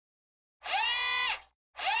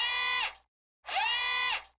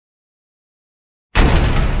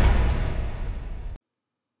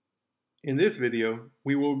In this video,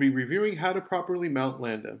 we will be reviewing how to properly mount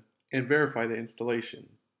Landa and verify the installation.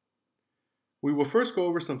 We will first go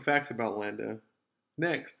over some facts about Landa.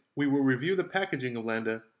 Next, we will review the packaging of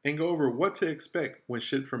Landa and go over what to expect when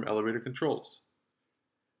shipped from Elevator Controls.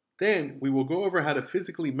 Then, we will go over how to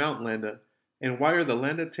physically mount Landa and wire the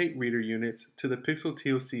Landa tape reader units to the Pixel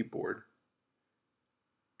TOC board.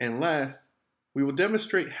 And last, we will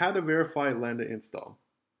demonstrate how to verify Landa install.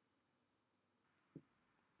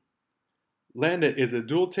 Landa is a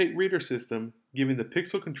dual tape reader system giving the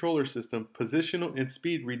Pixel controller system positional and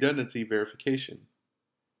speed redundancy verification.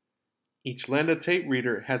 Each Landa tape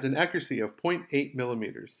reader has an accuracy of 0.8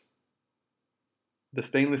 millimeters. The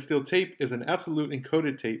stainless steel tape is an absolute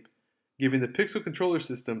encoded tape, giving the Pixel controller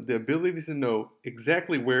system the ability to know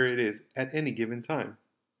exactly where it is at any given time.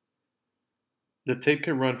 The tape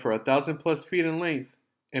can run for 1,000+ feet in length,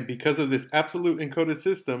 and because of this absolute encoded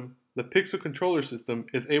system, the Pixel controller system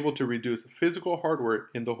is able to reduce physical hardware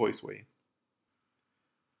in the hoistway.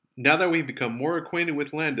 Now that we've become more acquainted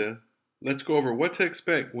with Landa, let's go over what to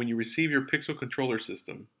expect when you receive your Pixel controller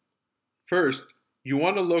system. First, you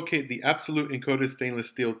want to locate the absolute encoded stainless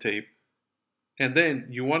steel tape, and then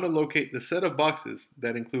you want to locate the set of boxes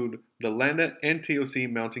that include the Landa and TOC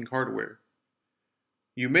mounting hardware.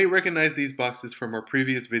 You may recognize these boxes from our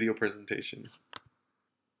previous video presentation.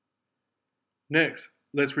 Next,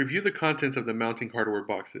 let's review the contents of the mounting hardware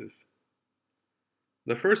boxes.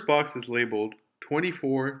 The first box is labeled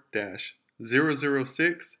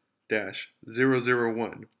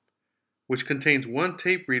 24-006-001, which contains one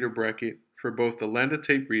tape reader bracket for both the Landa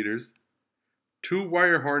tape readers, two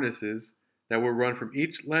wire harnesses that will run from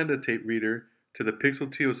each Landa tape reader to the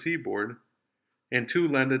Pixel TOC board, and two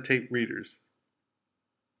Landa tape readers.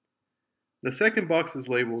 The second box is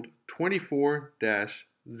labeled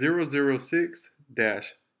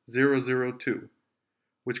 24-006-002,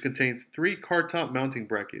 which contains three card top mounting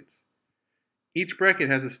brackets. Each bracket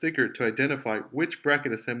has a sticker to identify which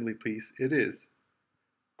bracket assembly piece it is: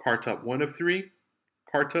 card top 1 of 3,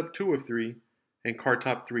 card top 2 of 3, and card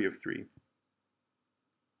top 3 of 3.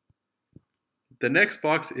 The next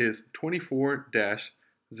box is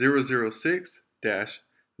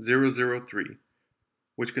 24-006-003,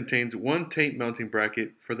 which contains one tape mounting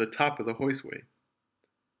bracket for the top of the hoistway.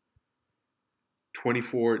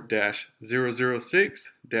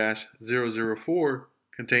 24-006-004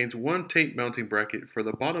 contains one tape mounting bracket for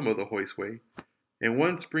the bottom of the hoistway and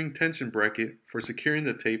one spring tension bracket for securing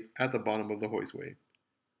the tape at the bottom of the hoistway.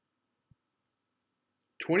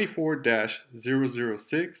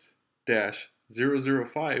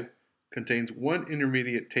 24-006-005 contains one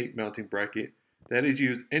intermediate tape mounting bracket that is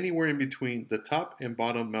used anywhere in between the top and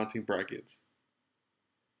bottom mounting brackets.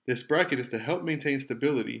 This bracket is to help maintain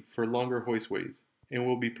stability for longer hoistways and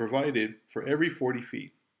will be provided for every 40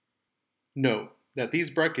 feet. Note that these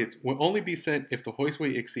brackets will only be sent if the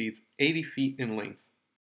hoistway exceeds 80 feet in length.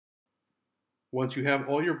 Once you have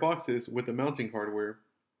all your boxes with the mounting hardware,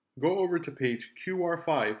 go over to page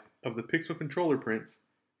QR5 of the Pixel controller prints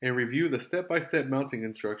and review the step-by-step mounting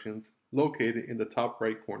instructions located in the top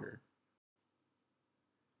right corner.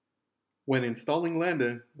 When installing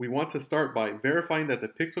Landa, we want to start by verifying that the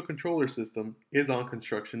Pixel controller system is on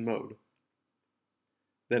construction mode.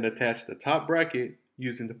 Then attach the top bracket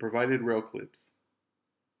using the provided rail clips.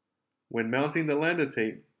 When mounting the Landa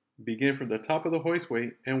tape, begin from the top of the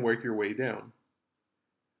hoistway and work your way down.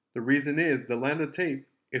 The reason is the Landa tape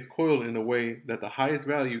is coiled in a way that the highest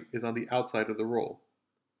value is on the outside of the roll.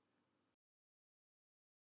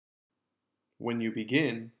 When you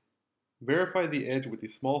begin, verify the edge with the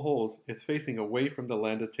small holes is facing away from the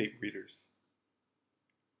Landa tape readers.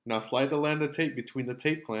 Now slide the Landa tape between the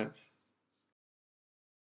tape clamps.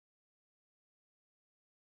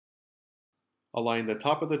 Align the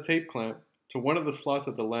top of the tape clamp to one of the slots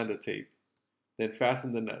of the Landa tape, then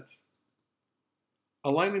fasten the nuts.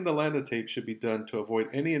 Aligning the Landa tape should be done to avoid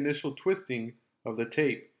any initial twisting of the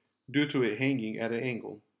tape due to it hanging at an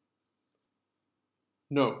angle.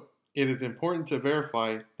 Note, it is important to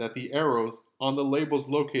verify that the arrows on the labels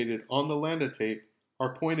located on the Landa tape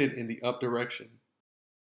are pointed in the up direction.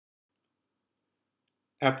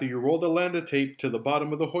 After you roll the Landa tape to the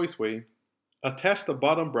bottom of the hoistway, attach the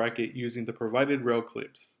bottom bracket using the provided rail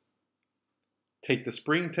clips. Take the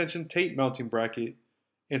spring tension tape mounting bracket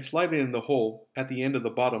and slide it in the hole at the end of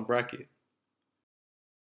the bottom bracket.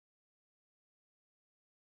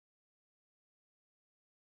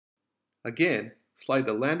 Again, slide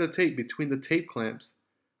the Landa tape between the tape clamps,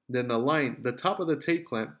 then align the top of the tape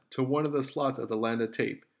clamp to one of the slots of the Landa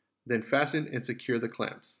tape, then fasten and secure the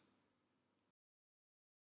clamps.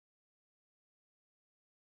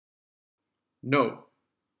 Note,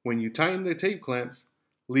 When you tighten the tape clamps,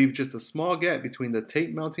 leave just a small gap between the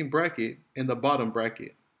tape mounting bracket and the bottom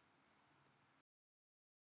bracket.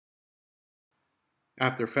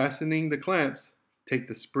 After fastening the clamps, take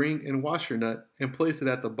the spring and washer nut and place it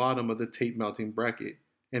at the bottom of the tape mounting bracket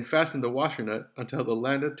and fasten the washer nut until the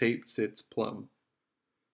Landa tape sits plumb.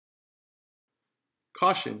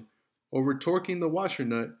 Caution: over torquing the washer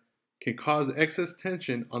nut can cause excess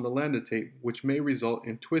tension on the Landa tape, which may result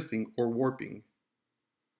in twisting or warping.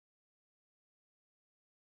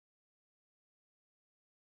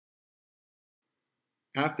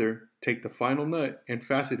 After, take the final nut and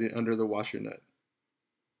fasten it under the washer nut.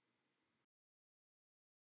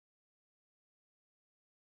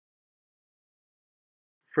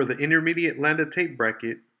 For the intermediate Landa tape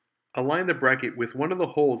bracket, align the bracket with one of the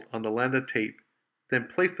holes on the Landa tape, then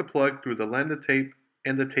place the plug through the Landa tape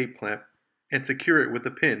and the tape clamp, and secure it with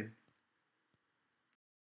a pin.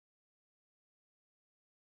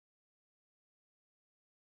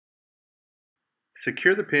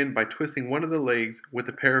 Secure the pin by twisting one of the legs with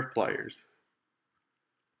a pair of pliers.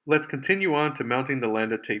 Let's continue on to mounting the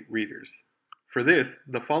Landa tape readers. For this,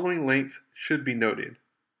 the following lengths should be noted.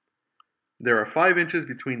 There are 5 inches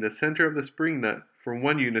between the center of the spring nut from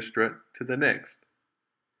one unistrut to the next,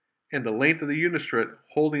 and the length of the unistrut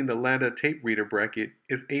holding the Landa tape reader bracket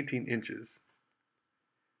is 18 inches.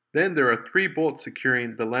 Then there are 3 bolts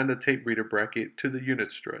securing the Landa tape reader bracket to the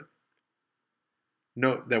unit strut.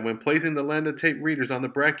 Note that when placing the Landa tape readers on the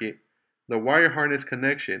bracket, the wire harness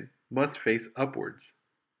connection must face upwards.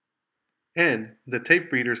 And the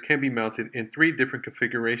tape readers can be mounted in 3 different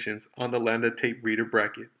configurations on the Landa tape reader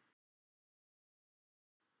bracket.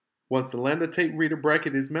 Once the Landa tape reader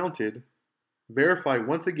bracket is mounted, verify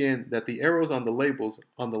once again that the arrows on the labels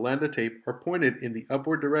on the Landa tape are pointed in the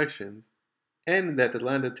upward directions and that the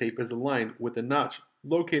Landa tape is aligned with the notch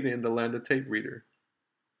located in the Landa tape reader.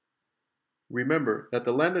 Remember that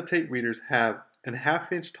the Landa tape readers have a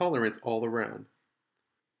 1/2 inch tolerance all around.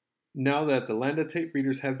 Now that the Landa tape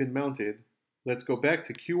readers have been mounted, let's go back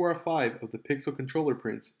to QR5 of the Pixel controller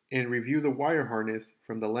prints and review the wire harness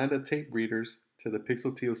from the Landa tape readers to the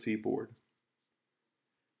Pixel TOC board.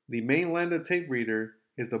 The main Landa tape reader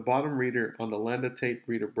is the bottom reader on the Landa tape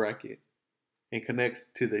reader bracket and connects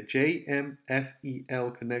to the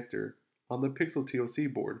JMSEL connector on the Pixel TOC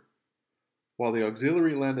board, while the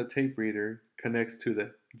auxiliary Landa tape reader connects to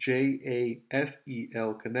the JASEL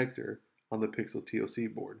connector on the Pixel TOC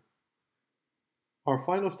board. Our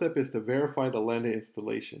final step is to verify the Landa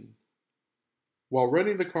installation. While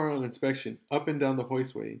running the car on inspection up and down the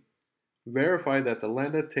hoistway, verify that the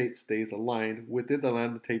Landa tape stays aligned within the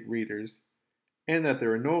Landa tape readers and that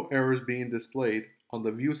there are no errors being displayed on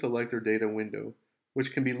the View Selector data window,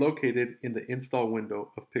 which can be located in the Install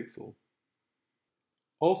window of Pixel.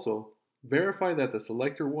 Also, verify that the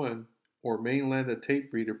Selector 1 or main Landa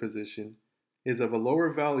tape reader position is of a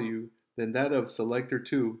lower value than that of Selector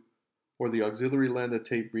 2 or the auxiliary Landa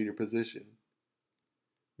tape reader position.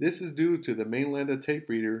 This is due to the main Landa tape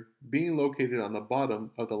reader being located on the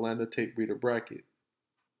bottom of the Landa tape reader bracket.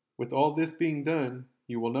 With all this being done,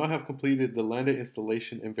 you will now have completed the Landa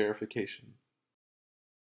installation and verification.